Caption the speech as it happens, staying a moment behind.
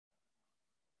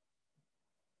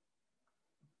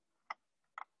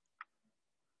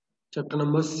Chapter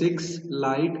number 6,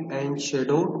 Light and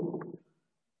Shadow.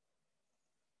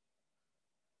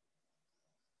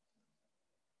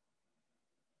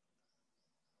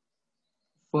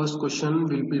 First question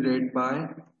will be read by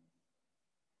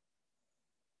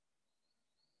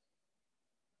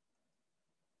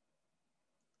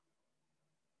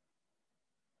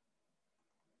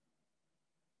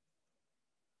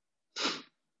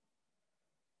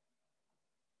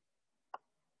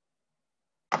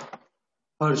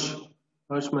Harsh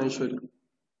Maheshwari.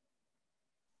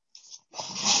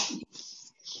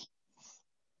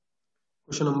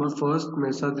 Question number first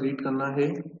मेरे साथ read करना है.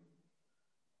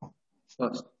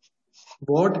 First,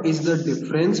 what is the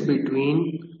difference between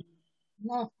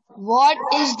What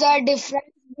is the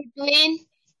difference between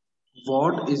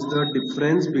what is the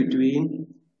difference between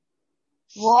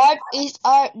what is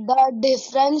the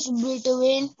difference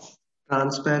between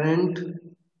transparent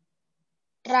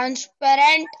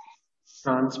transparent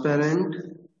transparent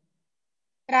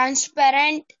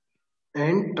transparent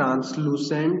and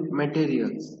translucent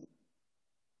materials?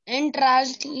 and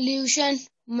translucent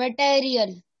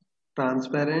material?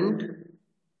 Transparent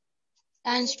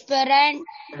Transparent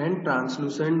and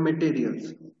translucent materials.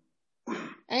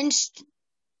 and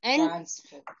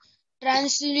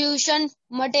translucent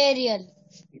material.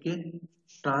 ठीक है.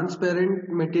 Transparent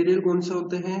material कौन से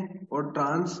होते हैं और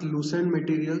translucent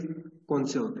material कौन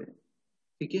से होते हैं?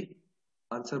 ठीक है,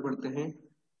 आंसर पढ़ते हैं.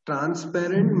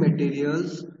 Transparent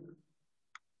materials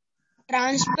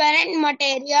Transparent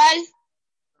material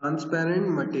transparent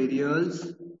materials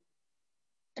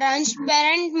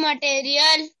transparent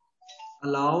material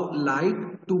allow light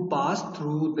to pass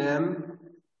through them.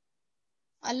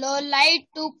 allow light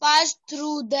to pass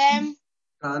through them.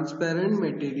 Transparent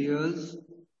materials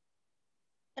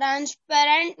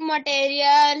Transparent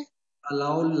material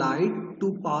allow light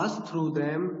to pass through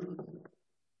them.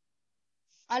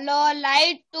 allow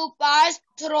light to pass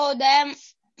through them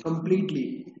Completely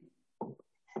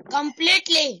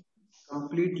completely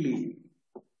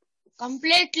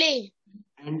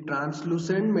and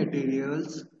translucent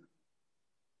materials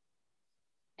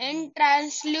and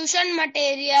translucent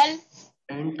material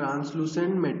and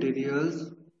translucent materials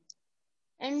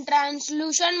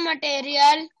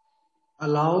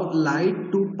allow light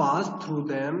to pass through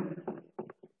them.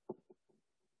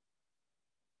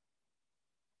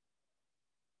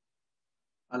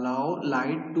 Allow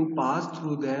light to pass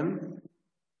through them.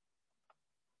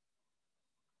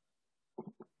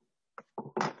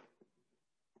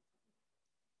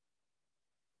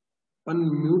 Upon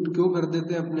mute क्यों कर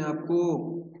देते हैं अपने आप को?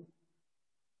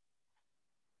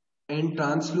 And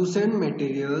translucent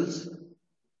materials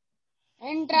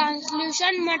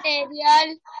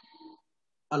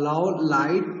allow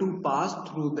light to pass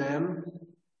through them.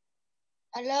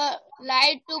 allow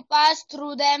light to pass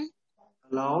through them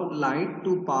Allow light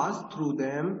to pass through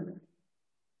them.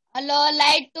 allow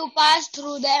light to pass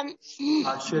through them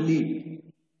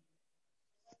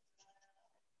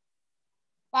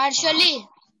Partially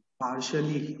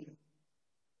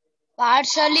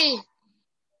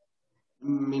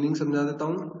meaning समझा देता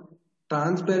हूं.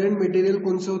 ट्रांसपेरेंट मटेरियल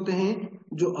कौन से होते हैं?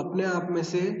 जो अपने आप में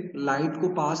से लाइट को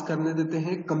पास करने देते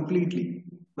हैं कंप्लीटली,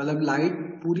 मतलब लाइट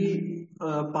पूरी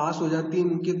पास हो जाती है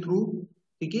उनके थ्रू.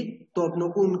 ठीक है, तो अपनों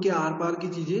को उनके आर पार की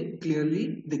चीजें क्लियरली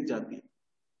दिख जाती है.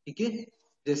 ठीक है,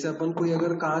 जैसे अपन कोई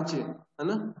अगर कांच है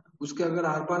ना, उसके अगर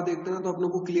आर पार देखते हैं ना तो अपनों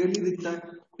को क्लियरली दिखता है,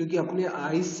 क्योंकि अपने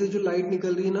आईज से जो लाइट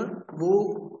निकल रही है ना वो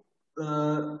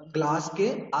ग्लास के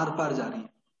आर पार जा रही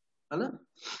है ना.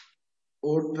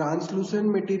 और ट्रांसलूसेंट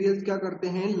मटेरियल्स क्या करते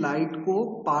हैं? लाइट को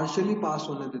पार्शियली पास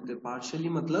होने देते हैं. पार्शियली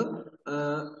मतलब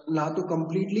ना तो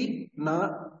कंप्लीटली, ना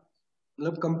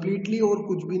मतलब कंप्लीटली और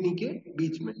कुछ भी नहीं के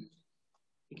बीच में.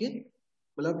 ठीक है,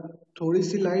 मतलब थोड़ी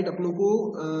सी लाइट अपनों को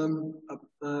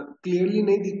क्लियरली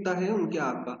नहीं दिखता है उनके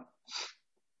आर का.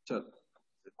 चल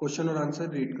क्वेश्चन और आंसर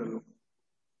रीड कर लो.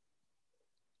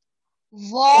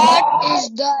 What is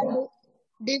the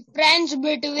difference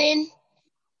between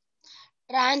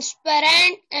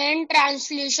transparent and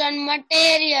translucent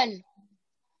material?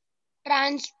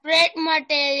 Transparent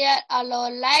material allow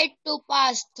light to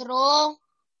pass through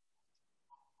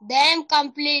them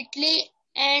completely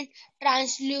and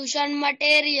translucent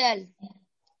material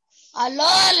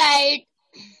allow light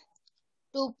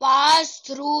to pass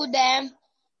through them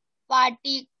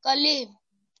partially.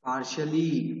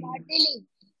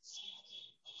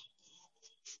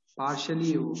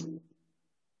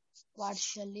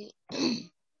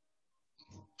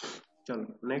 चलो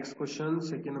next question,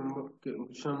 second number,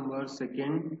 question number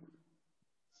second.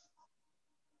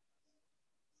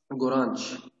 गोरांश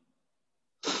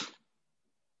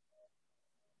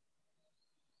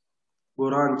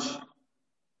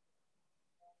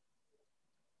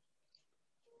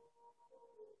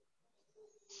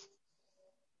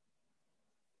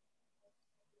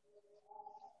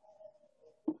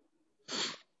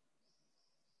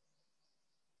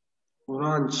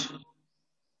Purvansh,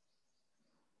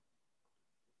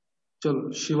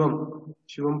 चलो शिवम,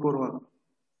 शिवम पूर्वा,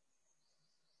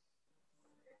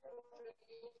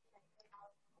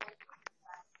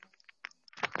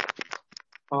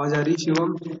 आवाज आ रही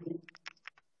Shivam?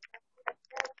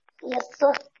 Yes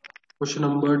sir. Question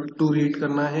number 2 read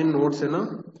करना है, notes है ना?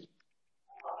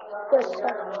 Yes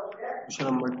sir. Question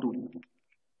number 2,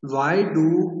 why do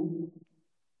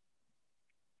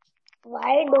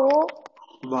Why do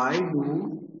why do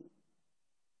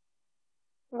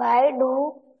why do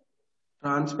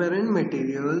transparent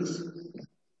materials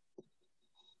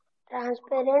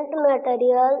transparent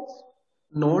materials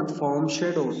not form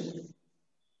shadows?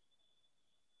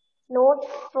 not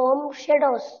form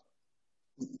shadows?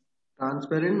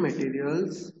 Transparent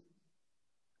materials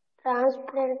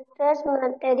Transparent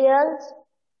materials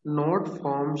not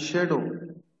form shadow.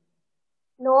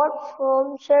 not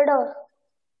form shadows.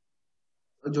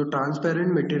 जो transparent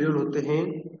material होते हैं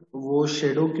वो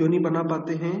shadow क्यों नहीं बना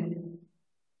पाते हैं?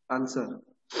 Answer,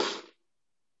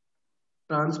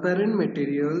 transparent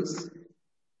materials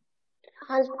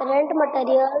Transparent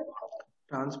materials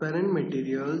transparent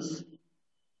materials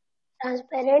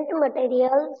transparent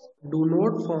materials do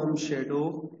not form shadow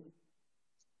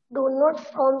do not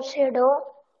form shadow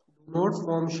do not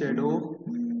form shadow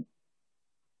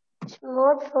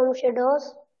not form shadows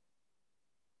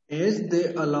as they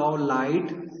allow light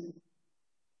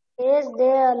as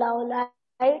they allow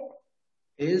light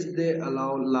as they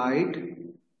allow light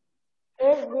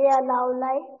as they allow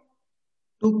light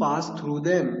to pass through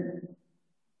them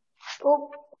to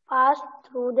pass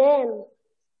through them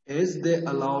as they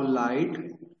allow light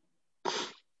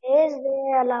as they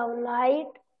allow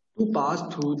light to pass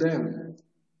through them.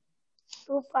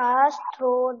 to pass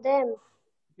through them.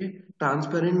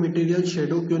 Transparent material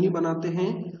shadow क्यों नहीं बनाते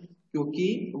हैं? क्योंकि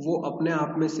वो अपने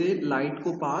आप में से लाइट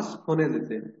को पास होने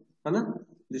देते हैं, है ना?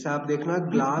 जैसे आप देखना,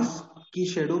 ग्लास की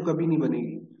शेडो कभी नहीं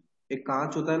बनेगी। एक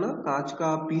कांच होता है ना, कांच का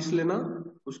आप पीस लेना,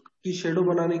 उसकी शेडो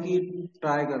बनाने की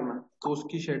ट्राई करना, तो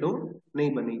उसकी शेडो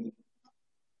नहीं बनेगी,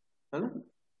 है ना?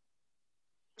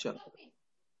 चलो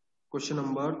क्वेश्चन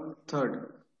नंबर 3,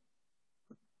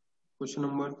 क्वेश्चन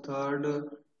नंबर 3,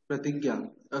 प्रतिज्ञा,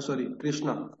 sorry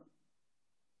Krishna.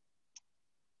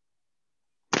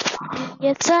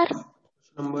 Yes, sir.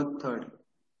 Number 3,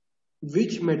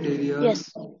 which material Yes.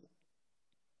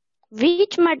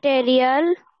 Which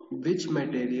material which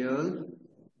material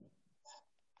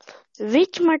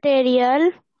which material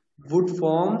would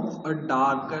form a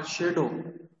darker shadow?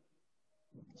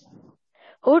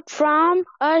 would form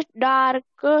a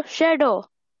dark shadow?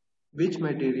 Which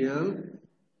material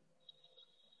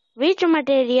Which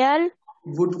material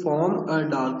would form a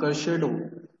darker shadow?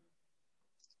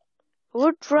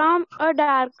 would form a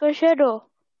dark shadow?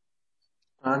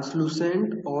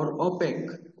 Translucent or opaque?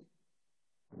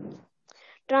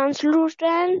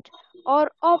 Translucent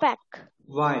or opaque?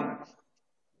 Why?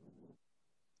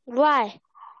 Why?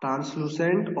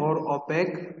 Translucent or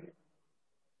opaque?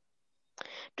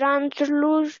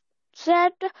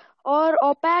 Translucent or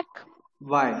opaque?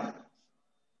 Why?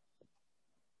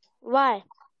 Why?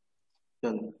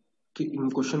 चलो,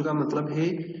 question का मतलब है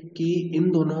कि इन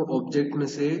दोनों object में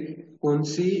से कौन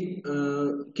सी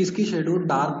किसकी शेडो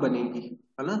डार्क बनेगी,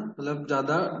 है ना? मतलब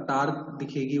ज्यादा डार्क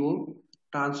दिखेगी वो,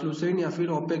 ट्रांसलूसेंट या फिर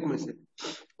ओपेक में से,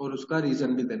 और उसका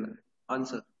रीजन भी देना है।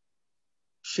 Answer,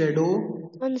 shadow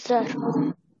Answer.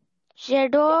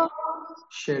 Shadow.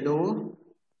 Shadow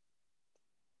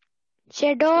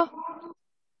Shadow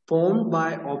formed by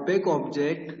opaque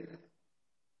object,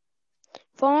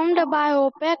 formed by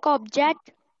opaque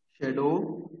object. Shadow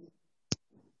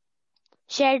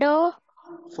Shadow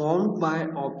formed by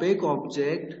opaque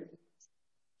object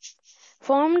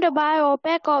formed by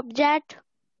opaque object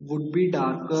would be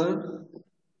darker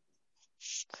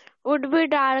would be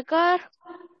darker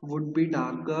would be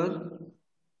darker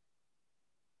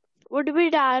would be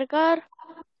darker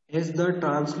as the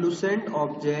translucent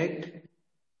object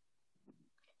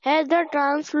as the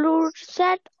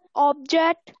translucent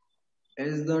object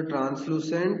as the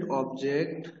translucent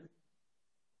object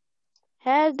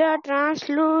as the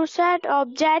translucent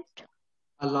object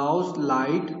allows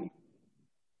light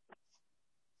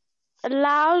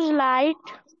allows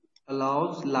light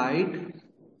allows light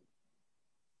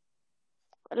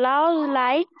allows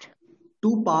light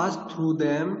to pass through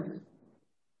them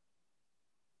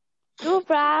to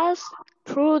pass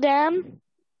through them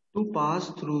to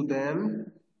pass through them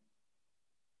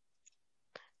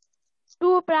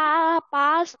to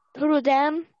pass through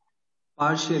them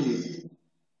partially,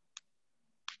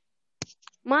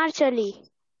 partially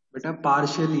बेटा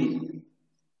partially.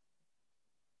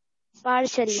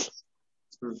 partially.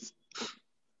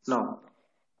 Now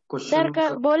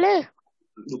question बोले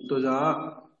रुक तो जा।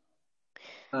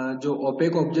 जो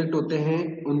opaque object होते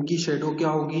हैं उनकी shadow क्या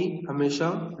होगी? हमेशा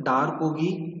डार्क होगी।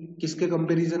 किसके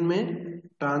कंपैरिजन में?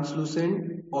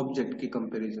 ट्रांसलूसेंट ऑब्जेक्ट की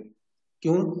कंपैरिजन।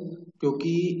 क्यों?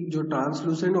 क्योंकि जो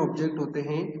ट्रांसलूसेंट ऑब्जेक्ट होते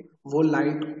हैं वो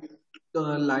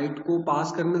लाइट को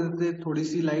पास करने देते हैं, थोड़ी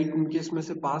सी लाइट उनके इसमें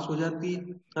से पास हो जाती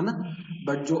है ना।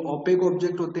 बट जो ओपेक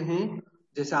ऑब्जेक्ट होते हैं,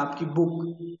 जैसे आपकी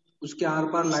बुक, उसके आर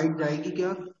पार लाइट जाएगी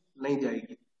क्या? नहीं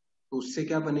जाएगी। तो उससे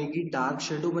क्या बनेगी? डार्क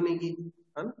शेडो बनेगी,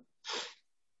 है ना।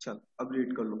 चल अब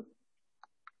रीड कर लो।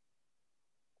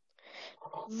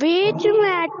 which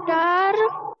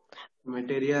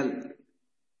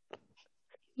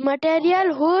material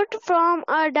would from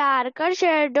a darker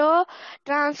shadow,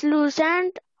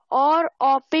 translucent or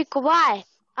opaque? Why?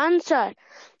 Answer.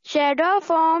 Shadow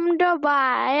formed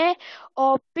by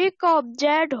opaque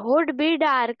object would be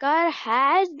darker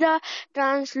as the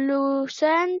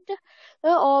translucent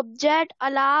object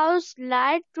allows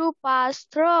light to pass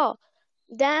through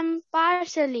them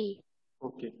partially.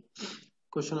 Okay.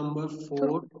 Question number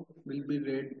 4 will be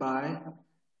read by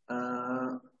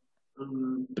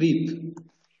Preet.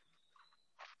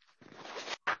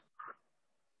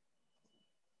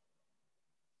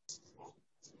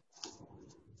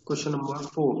 Question number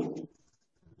 4.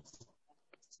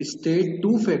 State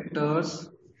two factors.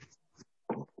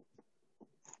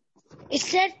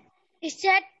 State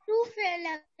two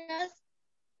factors.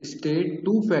 State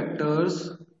two factors.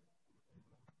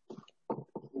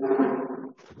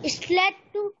 State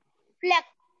two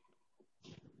factors.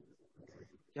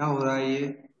 क्या हो रहा है ये?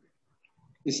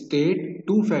 State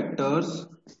two factors.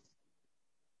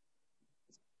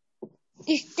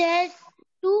 State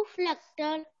two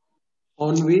factors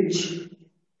On which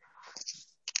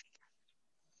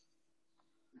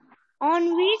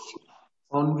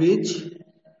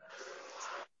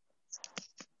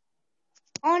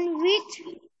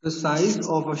the size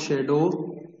of a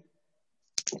shadow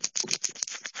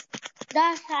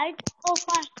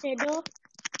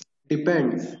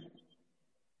depends.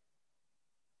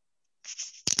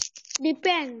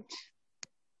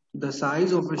 The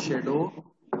size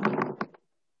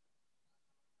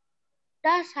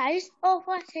of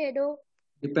a shadow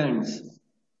depends.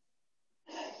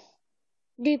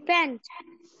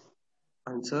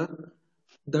 Answer.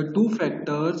 The two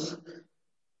factors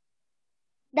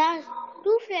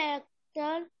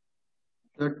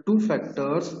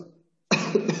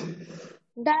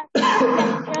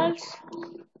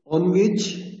on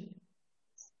which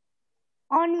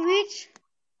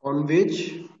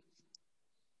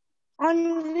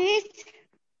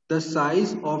the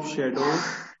size of shadow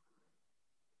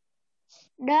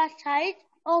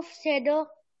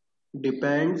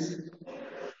depends.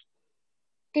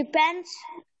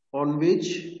 On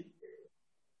which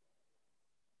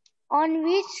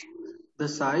the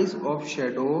size of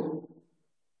shadow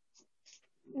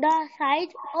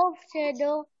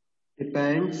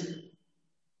depends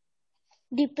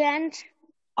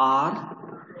are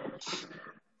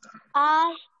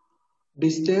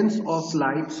distance of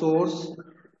light source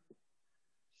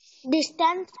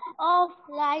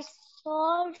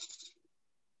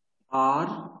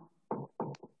are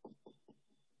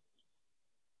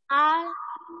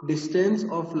distance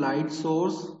of light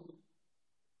source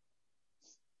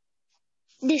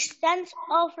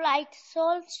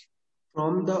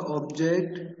from the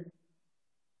object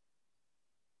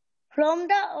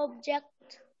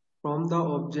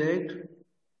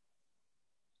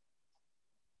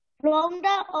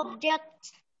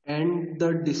and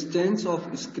the distance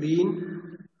of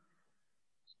screen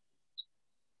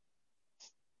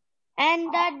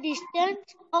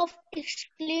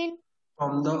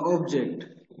from the object.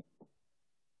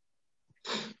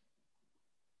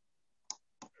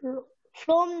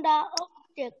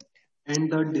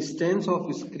 And the distance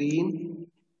of screen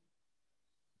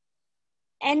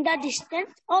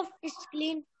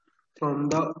from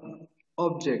the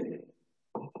object.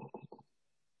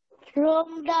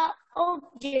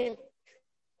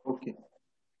 Okay.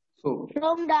 So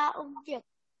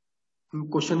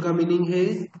question का meaning है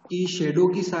कि shadow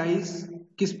की size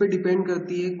किस पे depend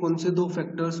करती है? कौन से दो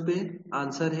फैक्टर्स पे?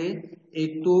 आंसर है,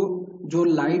 एक तो जो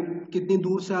लाइट कितनी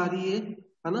दूर से आ रही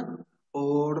है ना,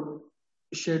 और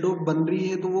शेडो बन रही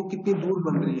है तो वो कितनी दूर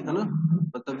बन रही है ना।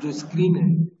 मतलब जो स्क्रीन है,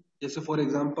 जैसे फॉर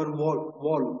एग्जांपल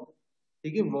वॉल,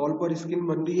 ठीक है, वॉल पर स्क्रीन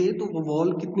बन रही है तो वो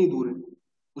वॉल कितनी दूर है,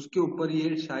 उसके ऊपर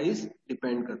ये साइज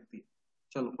डिपेंड करती है।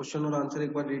 चलो क्वेश्चन और आंसर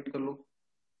एक बार रीड कर लो।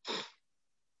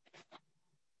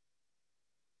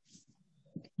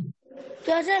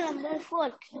 Question number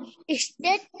 4.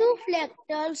 State two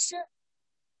factors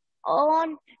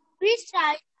on which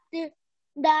side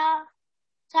the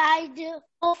size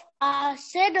of a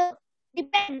shadow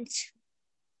depends.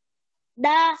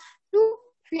 The two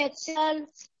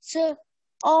factors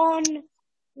on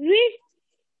which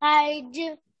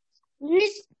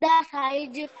the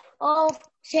size of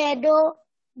shadow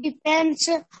depends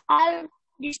are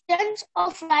distance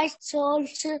of light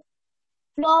source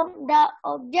from the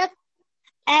object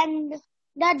and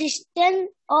the distance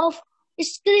of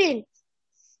screen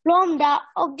from the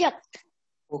object.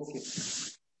 Okay.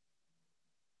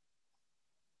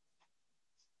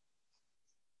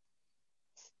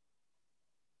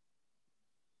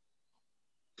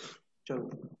 चलो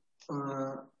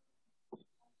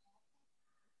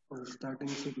starting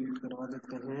से read करवा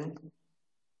देते हैं.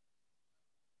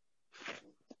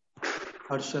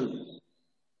 Harshal.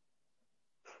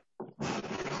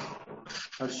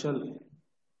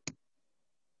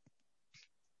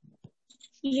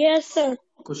 Yes, sir.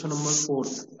 Question number 4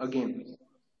 again.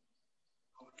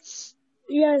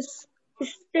 Yes.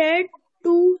 State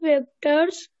two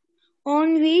vectors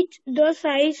on which the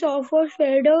size of a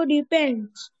shadow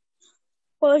depends.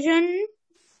 Question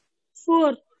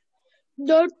 4.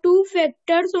 The two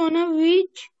factors on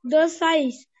which the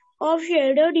size of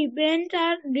shadow depends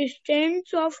are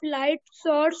distance of light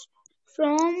source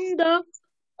from the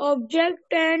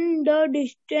object and the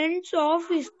distance of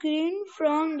screen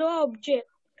from the object.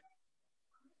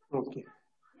 Okay.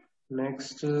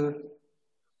 Next.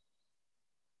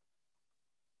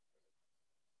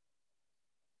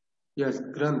 Yes,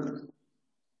 Granth.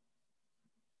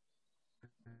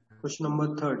 Question number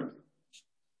 3.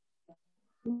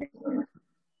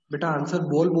 बेटा answer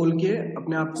बोल बोल के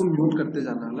अपने आप को mute करते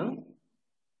जाना ना.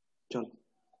 चलो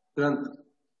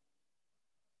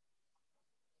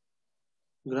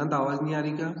ग्रंथ आवाज नहीं आ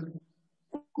रही क्या?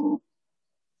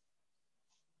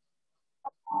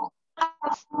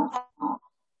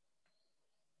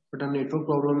 बेटा नेटवर्क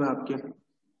प्रॉब्लम है आपके,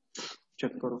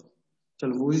 चेक करो.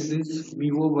 चल वो is this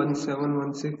Vivo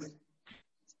 1716.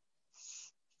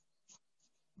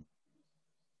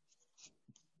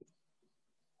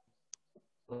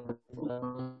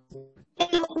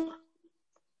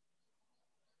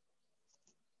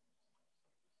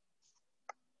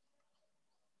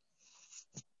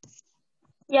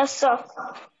 Yes, sir.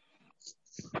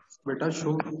 बेटा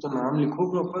शो तो नाम लिखो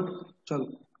प्रॉपर. चल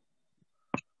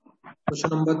क्वेश्चन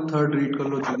नंबर 3 रीड कर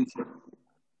लो जल्दी से.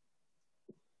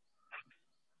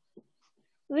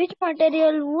 Which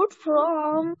material would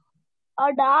form a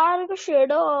dark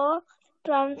shadow,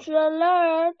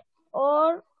 translucent, or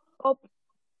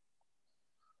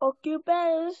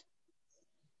occupies?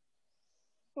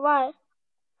 Why?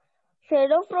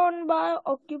 Shadow formed by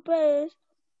occupies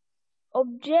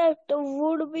object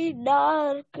would be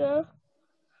dark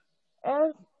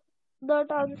as the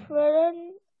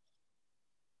transparent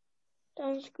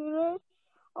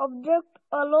object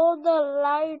allow the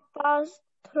light pass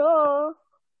through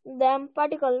them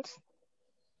particles.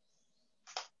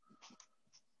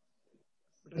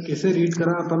 कैसे read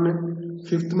करा अपन ने?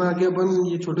 5th में आके अपन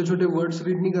ये छोटे छोटे words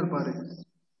read नहीं कर पा रहे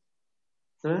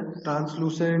हैं.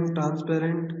 Translucent,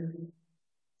 transparent.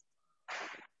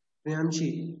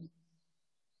 Priyanshi.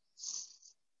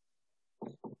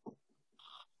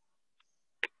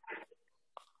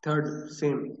 Third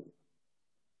same.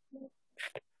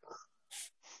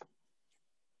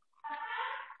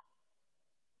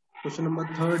 Question number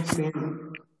 3 same.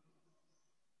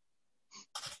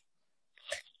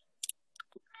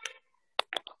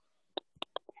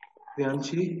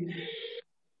 Priyanshi.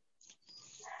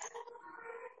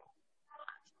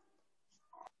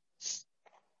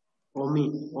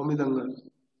 ओमी दंगल.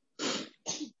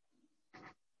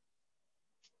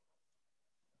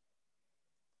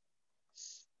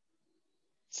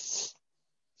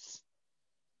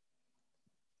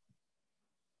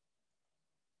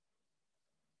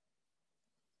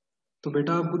 तो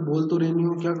बेटा आप कुछ बोल तो रही नहीं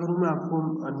हो, क्या करूं मैं आपको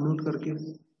अनम्यूट करके?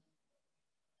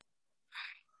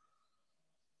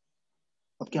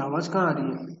 आपकी आवाज कहाँ आ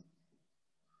रही है?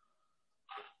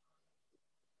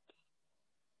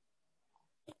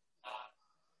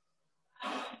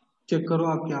 चेक करो,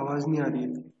 आपकी आवाज नहीं आ रही है.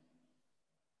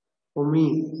 ओमी.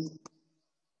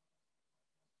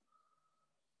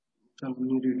 चलो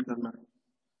नहीं रीड करना.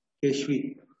 Keshavi.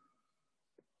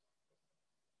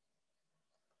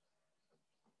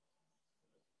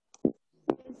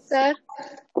 Sir.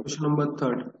 Question number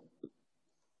 3.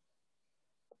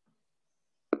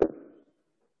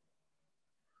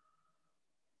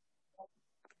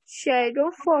 Shadow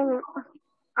form.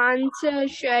 Answer.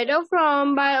 Shadow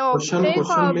formed by optic question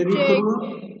में रीड object. करूंगा.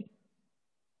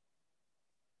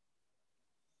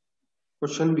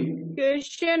 क्वेश्चन भी.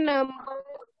 Question number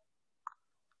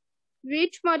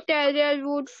Which material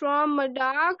would form a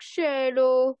dark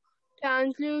shadow,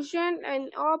 translucent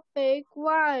and opaque?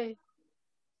 Why?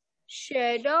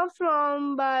 Shadow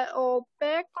formed by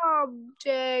opaque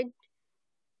object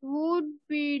would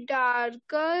be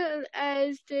darker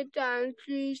as the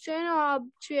translucent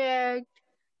object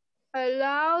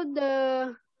allow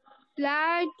the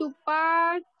light to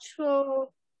pass through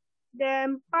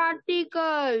them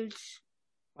particles.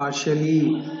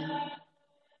 Partially.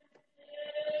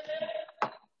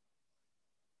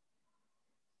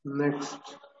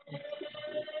 Next.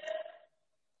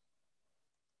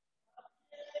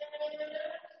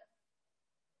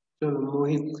 चलो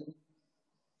मोहित.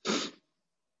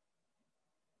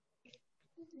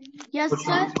 Yes,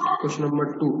 sir. Question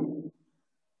number 2.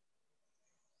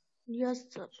 Yes,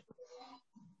 sir.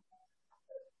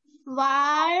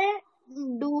 Why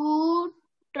do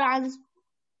transparent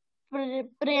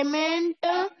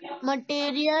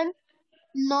material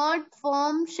not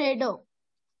form shadow?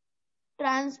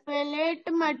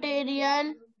 Transparent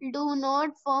material do not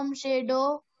form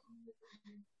shadow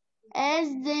as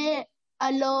they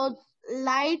allow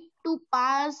light to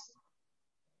pass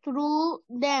through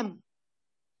them.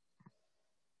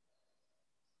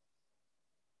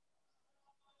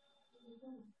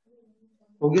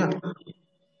 हो गया.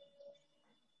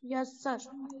 Yes, sir.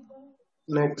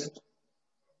 Next.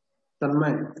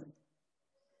 तन्मय.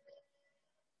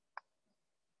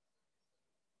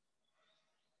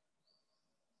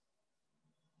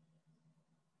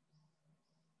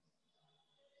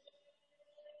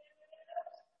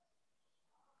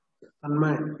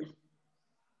 तन्मय.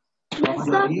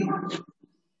 आवाज आ रही है?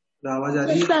 आवाज आ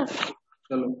रही है?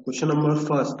 चलो क्वेश्चन नंबर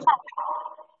 1.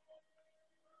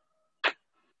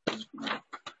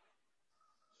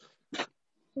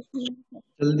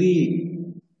 जल्दी.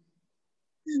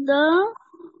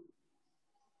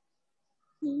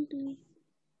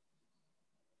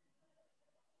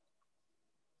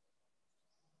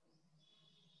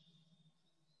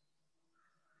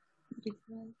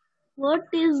 What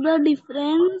is the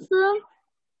difference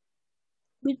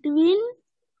between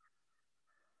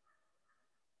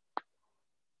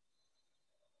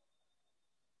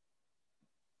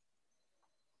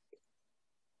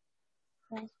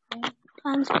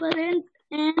transparent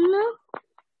and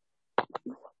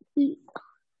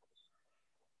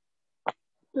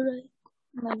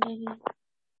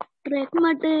track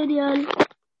material?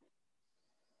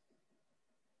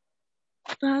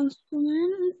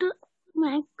 Transparent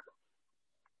make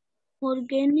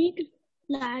organic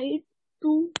light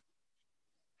to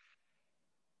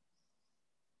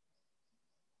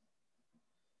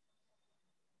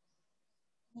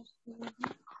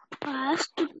pass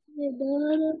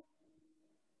together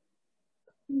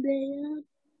their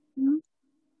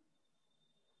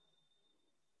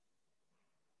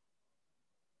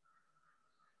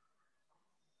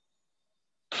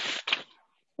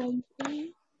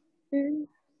component and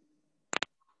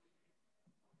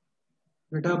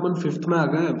बेटा अपन 5th में आ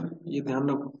गए. ये ध्यान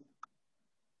रखो.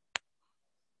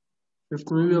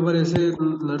 5th में भी अगर ऐसे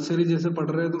नर्सरी जैसे पढ़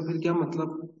रहे हैं तो फिर क्या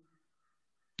मतलब.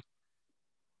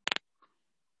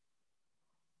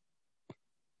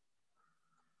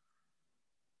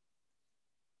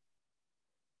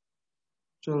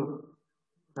 चलो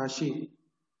राशि.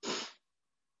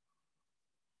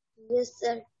 yes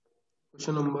sir.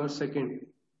 Question number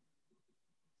 2.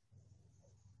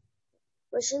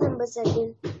 Question number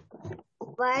 2.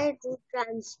 Why do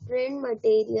transparent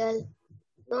material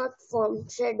not form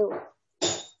shadow?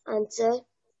 Answer.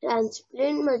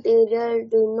 Transparent material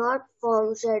do not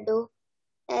form shadow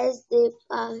as they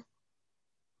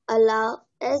allow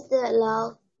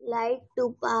light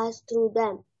to pass through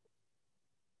them.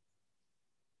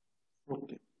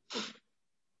 Okay.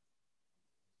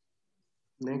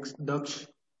 Next, Daksh.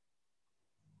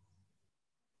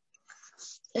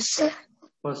 Yes, sir.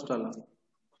 First वाला.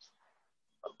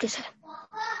 Okay, sir.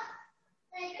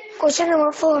 Question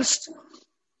number 4.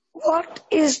 What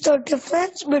is the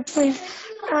difference between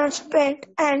transparent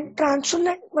and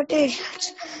translucent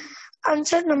materials?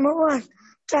 Answer number 1.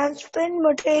 Transparent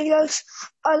materials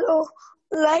allow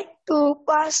light to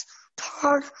pass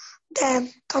through them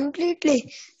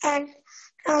completely, and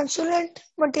translucent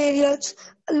materials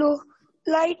allow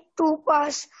light to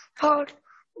pass through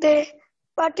the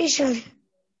partition.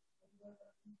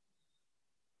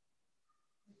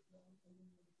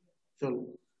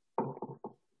 चलो.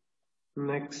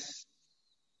 Next.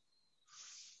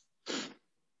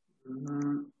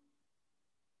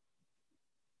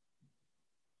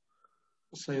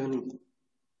 Sayoni.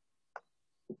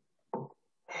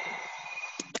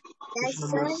 Yes, Question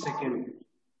sir. number 2.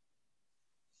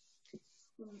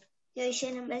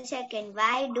 Question number 2.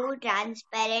 Why do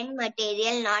transparent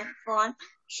material not form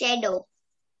shadow?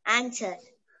 Answer.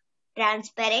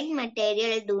 Transparent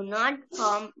material do not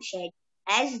form shadow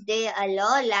as they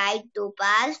allow light to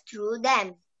pass through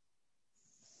them.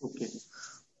 Okay.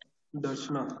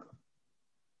 Darshana.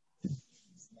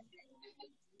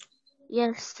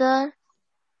 Yes, sir.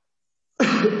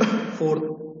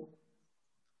 Fourth.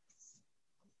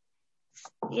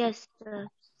 Yes, sir.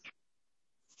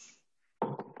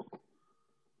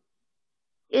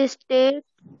 State,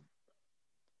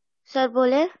 sir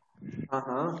बोले?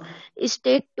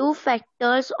 State two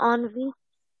factors on which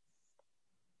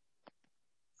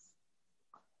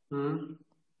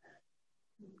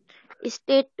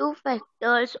state two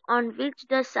factors on which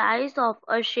the size of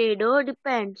a shadow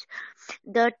depends.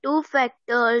 The two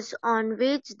factors on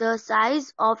which the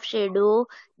size of shadow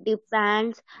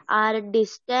depends are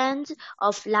distance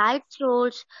of light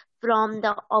source from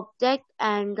the object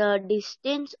and the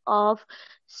distance of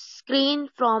screen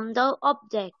from the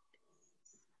object.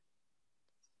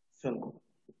 चलो.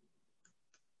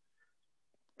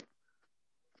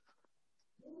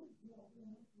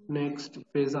 Next,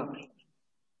 Feza.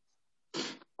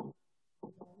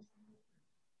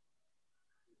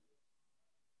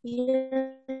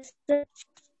 Yes, sir.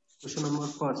 Question number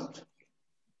first.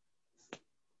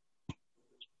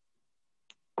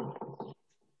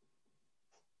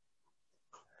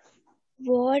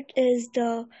 What is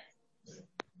the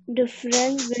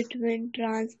difference between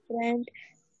transparent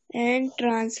and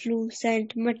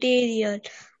translucent material?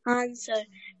 Answer.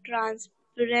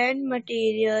 Transparent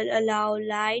material allow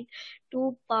light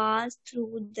to pass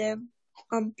through them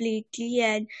completely,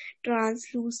 and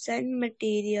translucent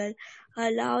material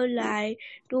allow light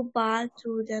to pass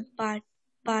through them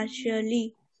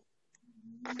partially.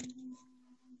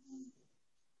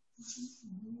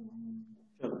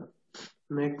 चलो.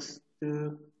 Next.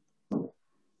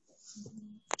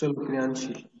 चलो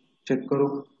Priyanshi check करो.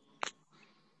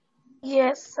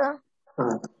 Yes, sir.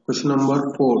 Question number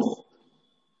 4.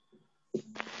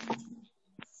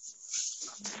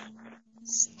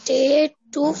 State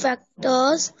two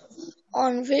factors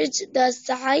on which the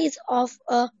size of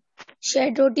a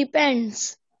shadow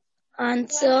depends.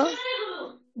 Answer.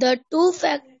 The two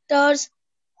factors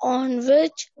on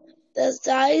which the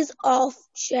size of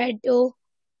shadow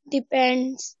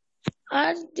depends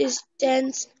are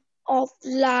distance of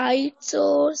light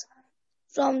source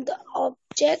from the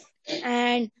object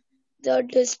and the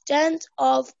distance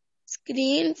of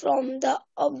screen from the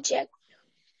object.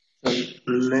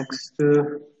 Next.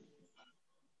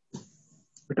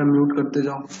 बेटा mute करते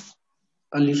जाओ.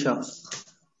 Alisha.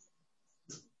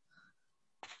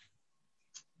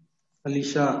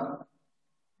 Alisha.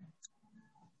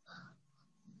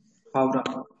 Howrah.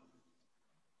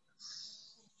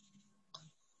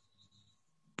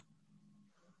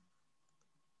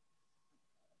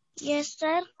 Yes,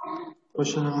 sir.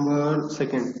 Question number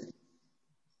 2.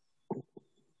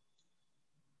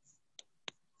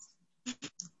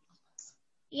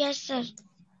 Yes, sir.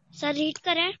 Sir, read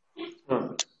करें.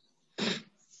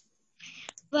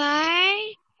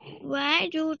 Why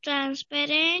do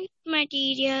transparent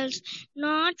materials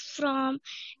not form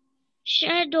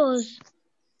shadows?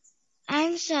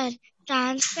 Answer.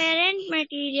 Transparent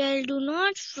material do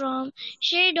not form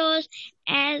shadows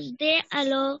as they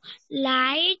allow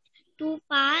light to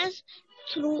pass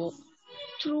through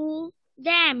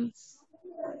them.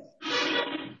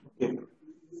 Okay.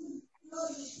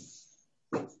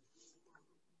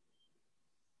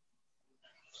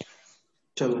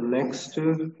 चलो next.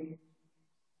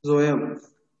 Zoyam.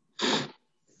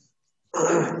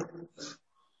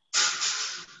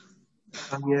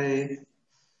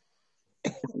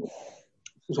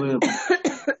 Zoyam.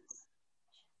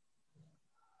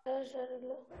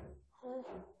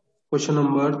 Question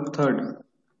number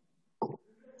 3.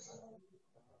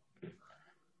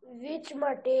 Which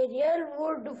material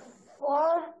would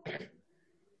form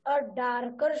a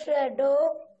darker shadow,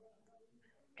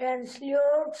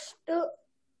 translucent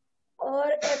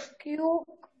or opaque?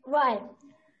 Why?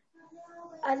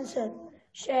 Answer.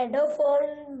 Shadow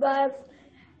formed by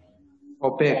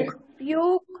Opaque.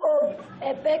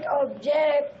 opaque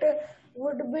object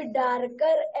would be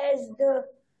darker as the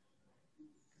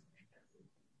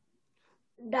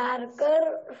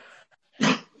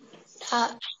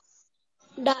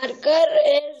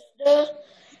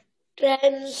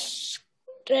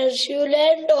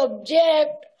translucent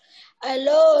object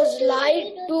allows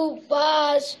light to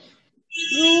pass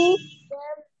through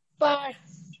them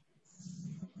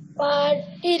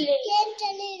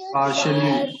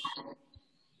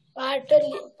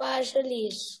partially.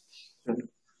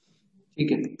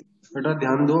 ठीक है बेटा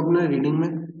ध्यान दो अपने reading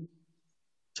में.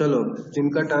 चलो,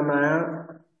 जिनका turn आया,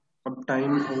 अब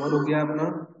टाइम ओवर हो गया अपना,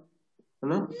 है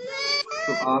ना?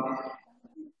 तो आप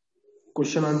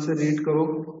क्वेश्चन आंसर रीड करो,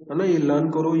 है ना? ये लर्न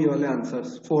करो, ये वाले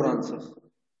आंसर्स, 4 आंसर्स।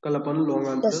 कल अपन लॉन्ग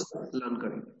Yes. आंसर लर्न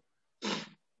करेंगे।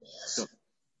 चलो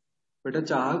बेटा,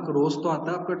 चाहक रोज तो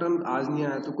आता है आपका टर्न, आज नहीं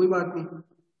आया तो कोई बात नहीं।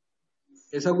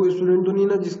 ऐसा कोई स्टूडेंट तो नहीं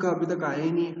ना जिसका अभी तक आया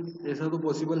ही नहीं है, ऐसा तो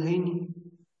पॉसिबल है ही नहीं,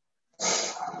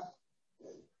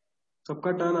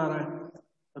 सबका टर्न आ रहा है।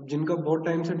 अब जिनका बहुत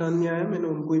टाइम से टर्न नहीं आया, मैंने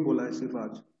उनको ही बोला है सिर्फ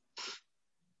आज।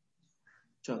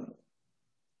 चलो,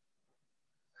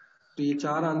 तो ये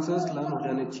 4 आंसर्स लर्न हो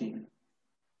जाने चाहिए।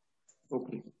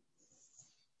 ओके।